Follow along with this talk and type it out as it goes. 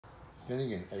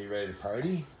Finnegan, are you ready to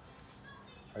party?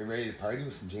 Are you ready to party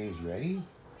with some James Ready?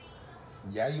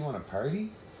 Yeah, you want to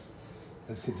party?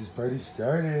 Let's get this party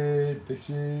started,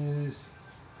 bitches.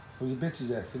 Where's the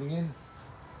bitches at, Finnegan?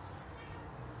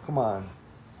 Come on.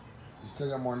 You still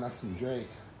got more nuts than Drake.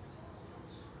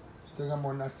 Still got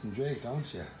more nuts than Drake,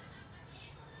 don't you?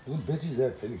 Where the bitches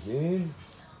at, Finnegan?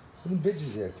 Where the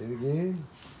bitches at, Finnegan?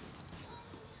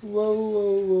 Whoa,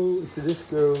 whoa, whoa. It's a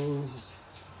disco.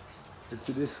 It's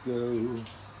a disco.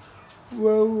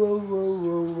 Whoa, whoa, whoa,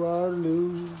 whoa,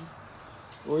 Waterloo.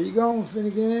 Where you going,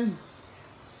 Finnegan?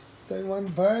 Thought you wanted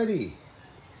to party.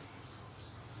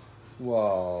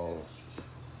 Whoa.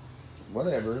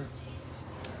 Whatever.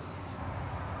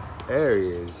 There he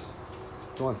is.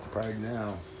 He wants to party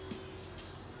now.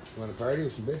 You want to party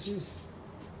with some bitches?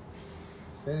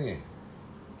 Finnegan.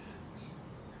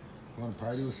 You want to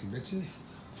party with some bitches?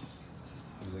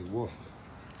 I was like, woof.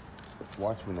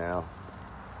 Watch me now.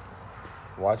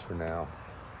 Watch me now.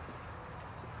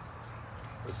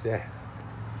 What's that?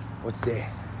 What's that?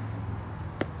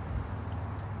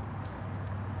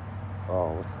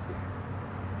 Oh, what's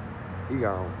that? He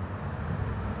gone.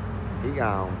 He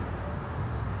gone.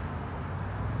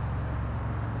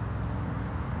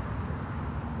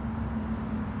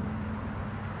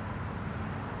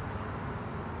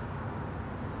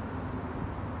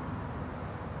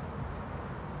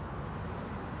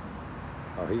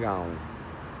 Oh, he gone.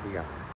 He gone.